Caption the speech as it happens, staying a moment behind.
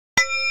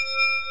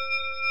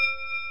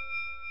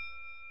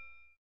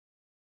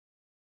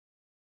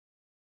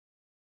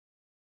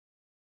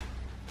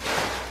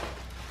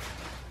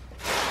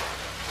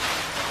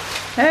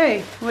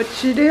Hey,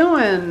 what you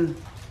doing?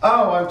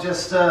 Oh, I'm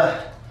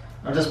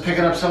just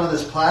picking up some of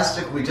this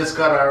plastic. We just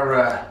got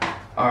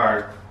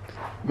our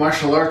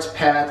martial arts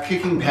pad,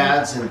 kicking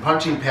pads and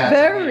punching pads.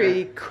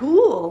 Very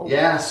cool.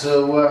 Yeah,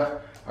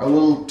 so our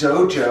little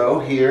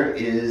dojo here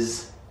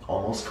is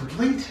almost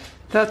complete.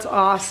 That's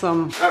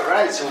awesome. All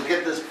right, so we'll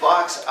get this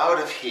box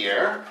out of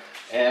here,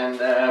 and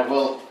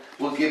we'll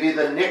give you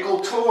the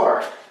nickel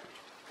tour.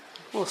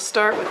 We'll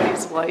start with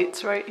these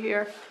lights right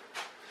here.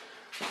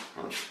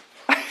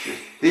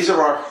 These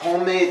are our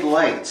homemade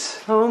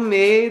lights.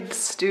 Homemade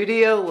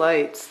studio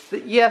lights.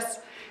 Yes,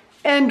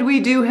 and we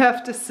do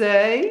have to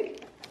say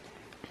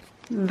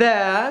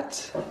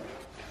that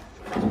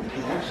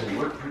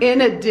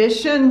in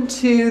addition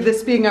to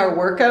this being our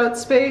workout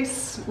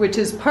space, which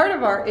is part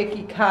of our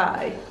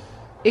Ikigai,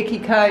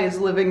 Ikigai is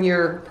living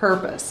your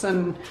purpose,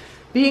 and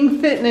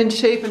being fit and in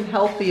shape and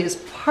healthy is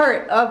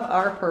part of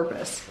our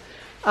purpose.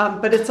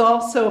 But it's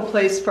also a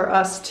place for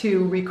us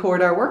to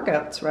record our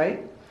workouts,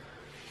 right?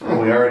 Oh,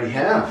 we already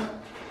have.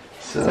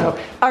 So,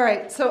 all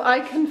right, so I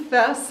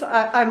confess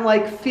I'm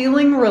like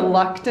feeling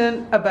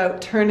reluctant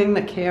about turning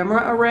the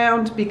camera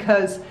around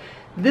because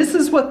this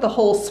is what the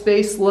whole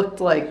space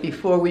looked like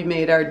before we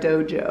made our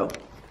dojo.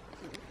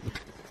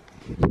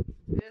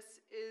 This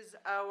is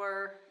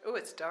our, oh,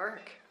 it's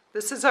dark.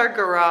 This is our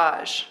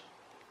garage.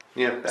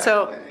 yeah.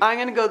 So I'm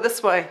gonna go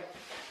this way.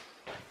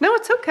 No,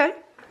 it's okay.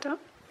 Don't.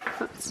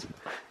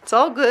 It's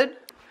all good.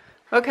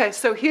 Okay,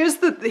 so here's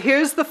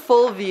the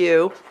full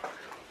view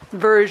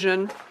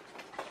version.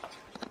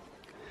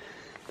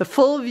 The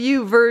full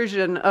view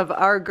version of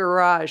our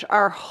garage.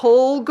 Our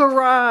whole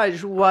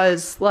garage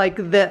was like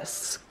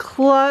this.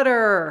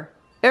 Clutter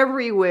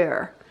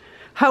everywhere.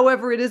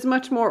 However, it is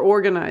much more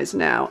organized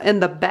now.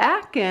 And the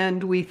back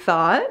end, we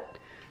thought,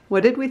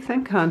 what did we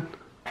think, hon?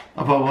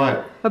 About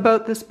what?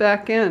 About this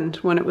back end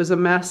when it was a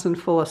mess and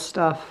full of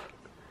stuff.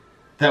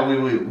 That we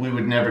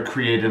would never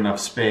create enough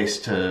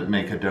space to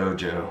make a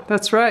dojo.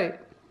 That's right.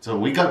 So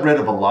we got rid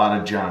of a lot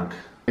of junk.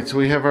 So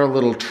we have our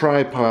little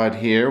tripod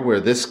here where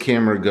this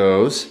camera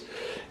goes,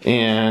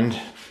 and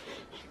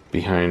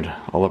behind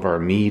all of our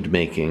mead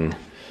making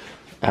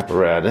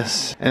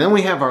apparatus. And then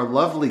we have our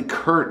lovely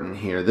curtain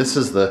here. This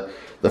is the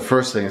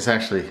first thing. It's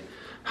actually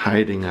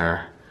hiding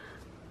our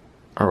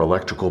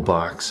electrical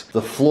box.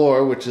 The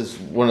floor, which is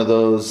one of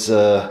those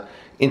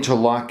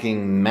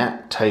interlocking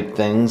mat type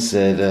things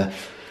that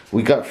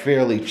we got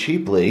fairly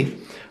cheaply.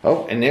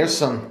 Oh, and there's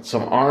some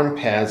arm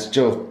pads.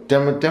 Joe,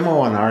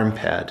 demo an arm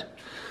pad.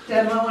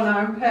 Demo an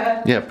arm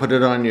pad? Yeah, put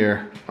it on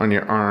your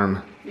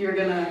arm. You're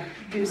gonna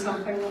do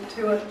something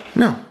to it?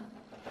 No.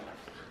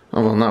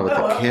 Oh well, not with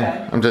the okay.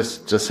 kid. I'm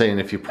just saying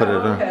if you put it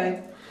on.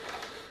 Okay.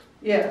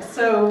 Yeah.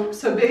 So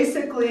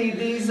basically,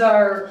 these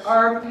are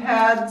arm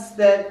pads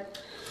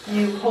that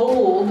you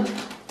hold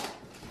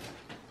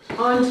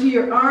onto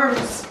your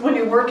arms when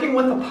you're working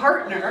with a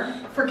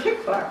partner for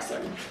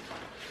kickboxing.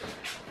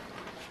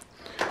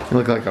 You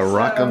look like a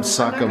rock'em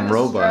sock'em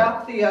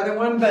robot. Strap the other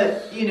one,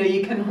 but you know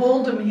you can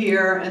hold them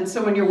here, and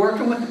so when you're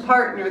working with a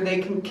partner, they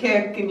can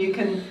kick, and you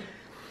can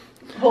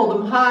hold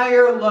them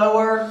higher,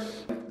 lower.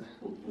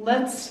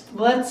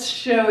 Let's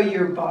show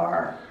your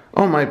bar.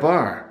 Oh, my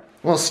bar.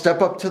 Well,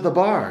 step up to the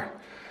bar.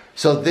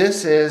 So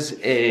this is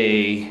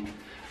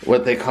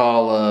what they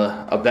call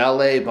a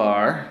ballet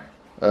bar.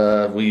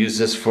 We use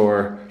this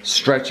for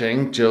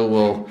stretching. Jill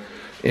will,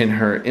 in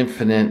her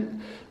infinite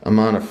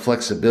amount of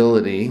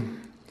flexibility,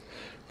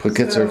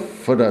 gets her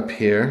foot up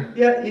here.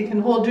 Yeah, you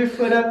can hold your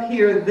foot up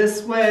here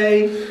this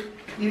way.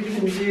 You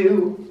can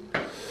do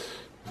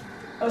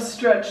a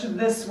stretch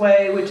this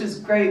way, which is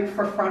great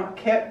for front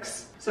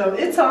kicks. So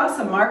it's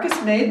awesome. Marcus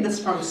made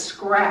this from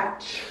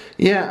scratch.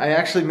 Yeah, I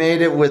actually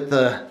made it with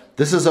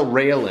this is a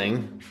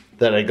railing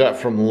that I got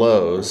from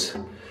Lowe's.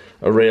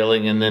 A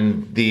railing, and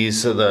then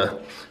these are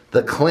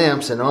the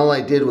clamps, and all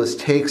I did was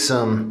take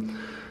some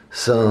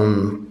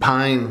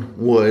pine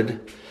wood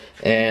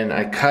and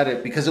I cut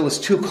it because it was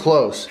too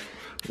close.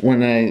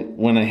 When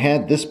I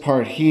had this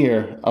part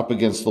here up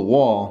against the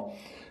wall,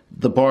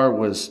 the bar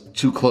was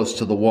too close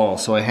to the wall,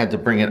 so I had to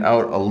bring it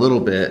out a little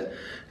bit,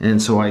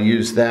 and so I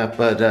used that.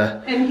 But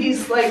and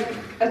he's like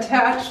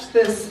attached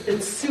this.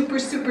 It's super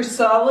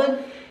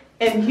solid,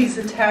 and he's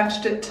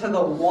attached it to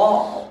the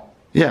wall.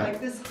 Yeah, like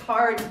this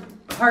hard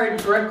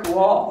brick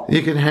wall.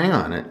 You can hang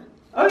on it.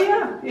 Oh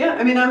yeah.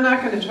 I mean, I'm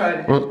not going to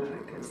try to. Well,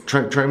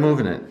 try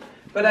moving it.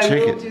 But I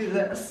will do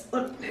this.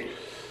 Look,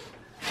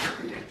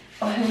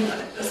 I'll hang on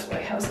it this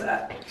way. How's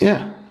that?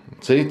 Yeah.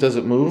 See, does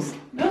it move?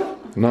 No.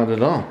 Not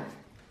at all.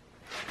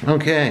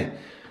 Okay.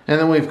 And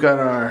then we've got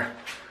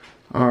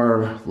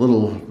our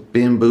little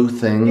bamboo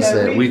things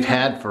that we've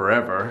had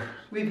forever.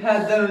 We've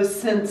had those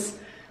since,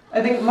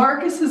 I think,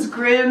 Marcus's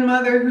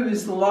grandmother,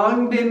 who's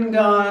long been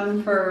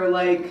gone for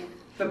like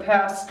the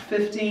past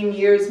 15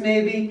 years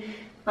maybe.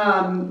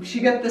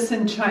 She got this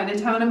in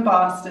Chinatown in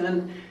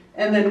Boston.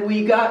 And then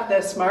we got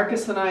this,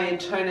 Marcus and I, in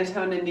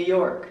Chinatown in New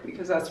York,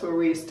 because that's where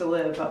we used to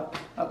live,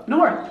 up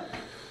north.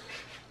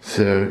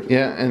 So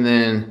yeah, and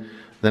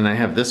then I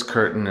have this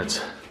curtain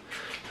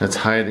that's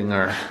hiding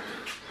our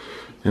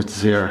You have to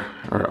see our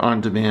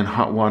on-demand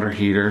hot water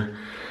heater.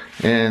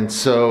 And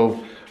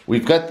so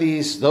we've got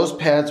those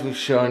pads we've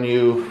shown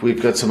you.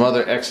 We've got some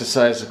other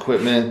exercise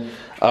equipment.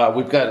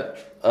 We've got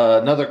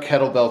another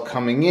kettlebell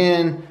coming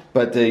in,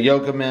 but the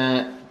yoga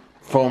mat,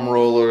 foam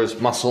rollers,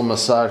 muscle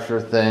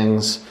massager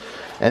things.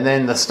 And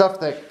then the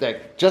stuff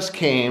that just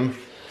came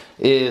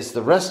is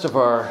the rest of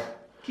our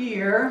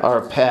gear,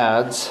 our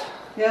pads.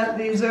 Yeah,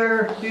 these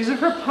are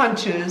for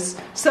punches.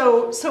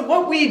 So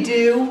what we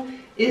do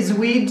is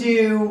we're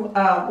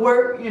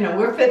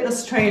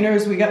fitness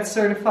trainers. We got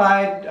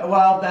certified a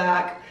while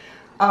back.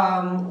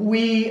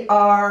 We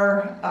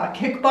are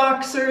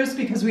kickboxers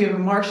because we have a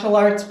martial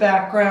arts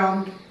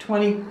background,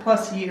 20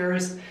 plus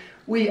years.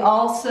 We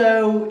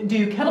also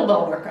do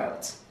kettlebell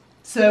workouts.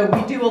 So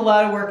we do a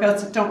lot of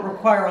workouts that don't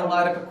require a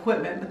lot of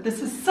equipment, but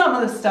this is some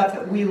of the stuff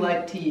that we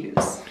like to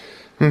use.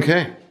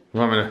 Okay,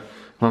 want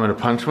me to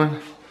punch one?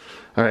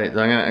 All right,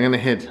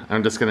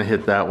 I'm just gonna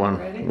hit that one.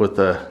 Ready? with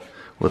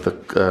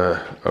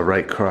a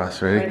right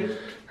cross. Ready?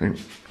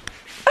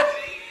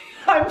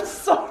 I'm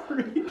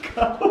sorry.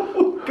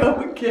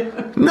 Go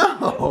again.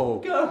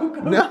 No. Go.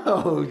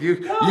 No,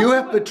 you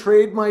have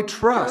betrayed my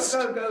trust.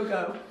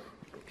 Go.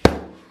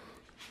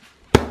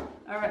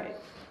 All right.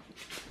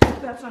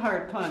 That's a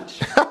hard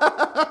punch.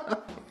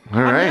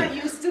 All right. I'm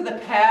not used to the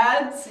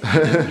pads.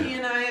 He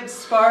and I have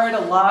sparred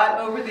a lot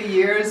over the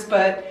years,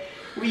 but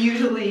we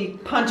usually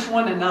punch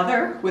one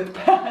another with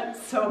pads,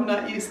 so I'm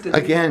not used to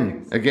these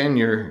things. Again,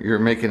 you're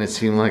making it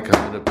seem like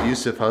I'm an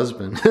abusive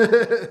husband.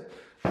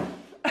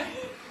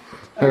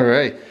 All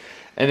right.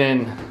 And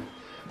then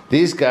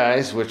these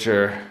guys, which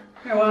are...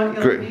 Here, why don't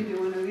you let me do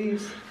one of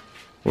these?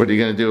 What are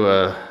you going to do,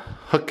 a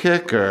hook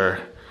kick, or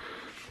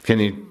can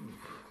you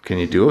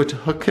do a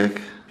hook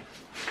kick?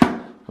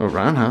 A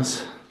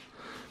roundhouse.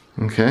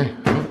 Okay.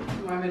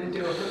 You want me to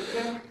do a hook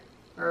kick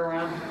or a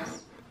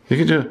roundhouse? You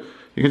can do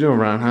a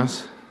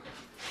roundhouse.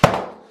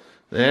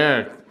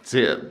 There.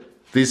 See,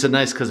 these are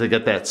nice because they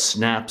get that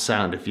snap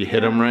sound if you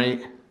hit them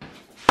right.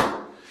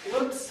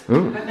 Whoops.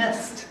 Ooh. I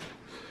missed.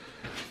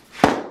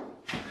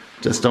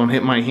 Just don't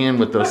hit my hand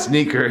with those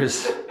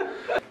sneakers.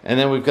 And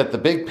then we've got the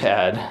big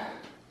pad.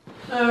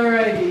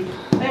 Alrighty.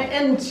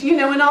 And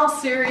in all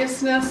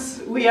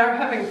seriousness, we are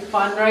having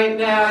fun right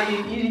now.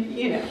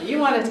 You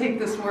want to take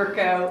this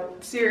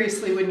workout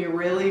seriously when you're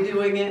really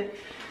doing it.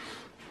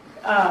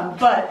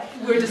 But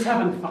we're just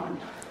having fun.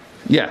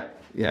 Yeah,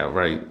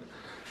 right.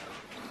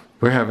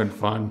 We're having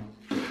fun.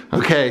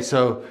 Okay,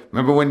 so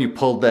remember when you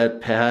pulled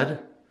that pad?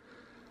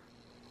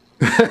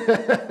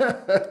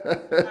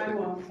 I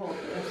won't pull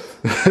this.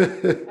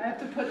 I have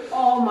to put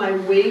all my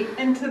weight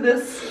into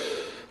this.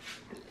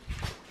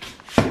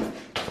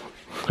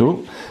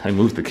 Ooh, I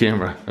moved the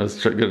camera. I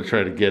was gonna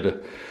try to get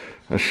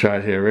a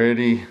shot here.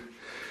 Ready?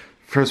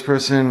 First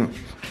person.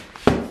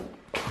 All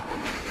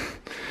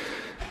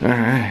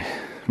right,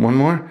 one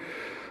more.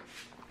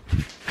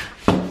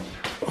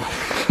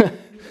 Okay.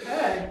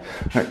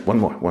 All right, one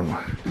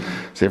more.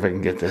 See if I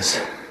can get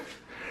this.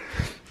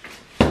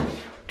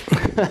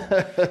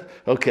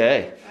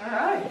 Okay. All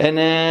right. And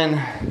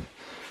then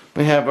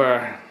we have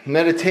our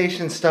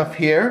meditation stuff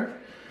here.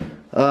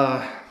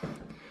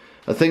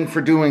 A thing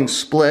for doing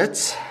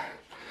splits.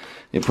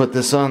 You put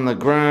this on the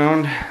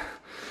ground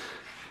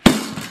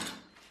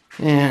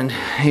and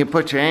you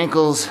put your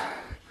ankles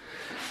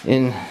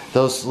in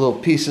those little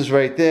pieces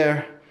right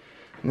there,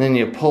 and then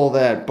you pull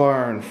that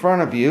bar in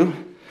front of you,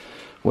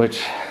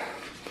 which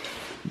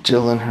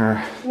Jill and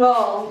her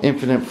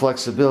infinite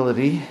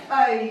flexibility.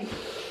 I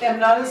am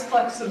not as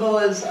flexible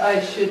as I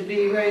should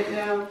be right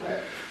now,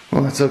 but...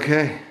 Well, that's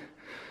okay.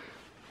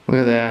 Look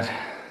at that.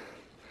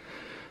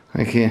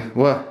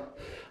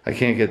 I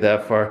can't get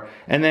that far.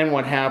 And then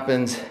what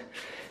happens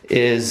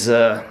is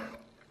it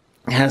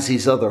has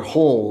these other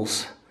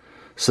holes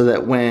so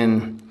that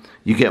when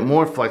you get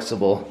more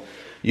flexible,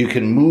 you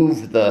can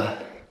move the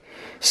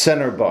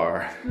center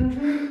bar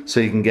so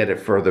you can get it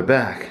further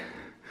back.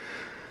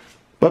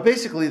 But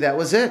basically that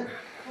was it.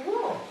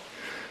 Cool.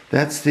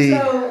 That's the...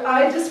 So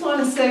I just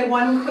want to say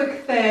one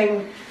quick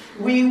thing.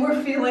 We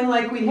were feeling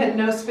like we had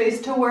no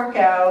space to work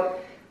out.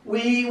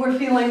 We were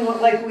feeling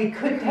like we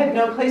had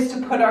no place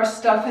to put our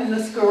stuff in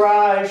this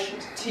garage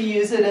to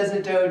use it as a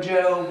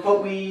dojo,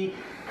 but we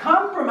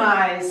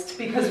compromised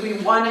because we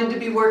wanted to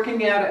be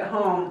working out at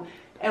home,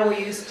 and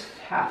we used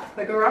half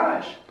the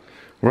garage.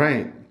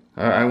 Right.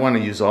 I want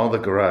to use all the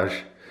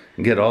garage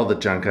and get all the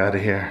junk out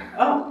of here.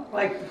 Oh,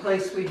 like the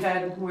place we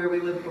had where we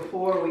lived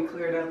before, we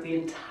cleared out the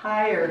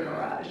entire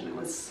garage, and it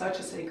was such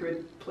a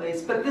sacred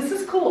place. But this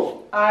is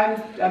cool. I'm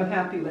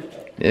happy with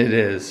it. It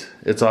is.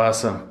 It's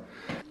awesome.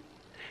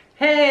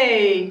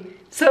 Hey,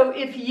 so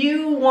if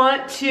you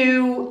want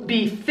to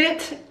be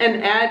fit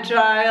and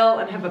agile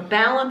and have a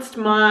balanced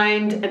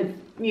mind and,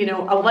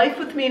 a life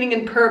with meaning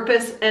and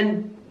purpose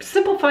and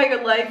simplify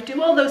your life,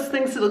 do all those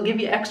things that'll give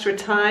you extra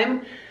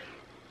time,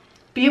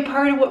 be a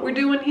part of what we're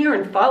doing here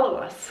and follow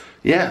us.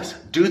 Yes,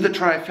 do the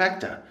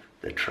trifecta.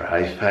 The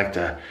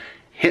trifecta.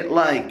 Hit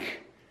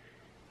like,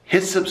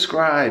 hit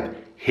subscribe,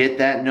 hit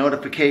that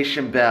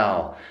notification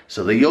bell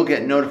so that you'll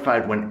get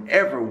notified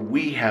whenever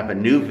we have a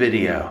new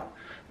video.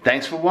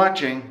 Thanks for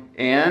watching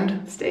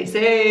and Stay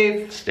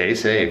safe. stay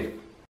safe.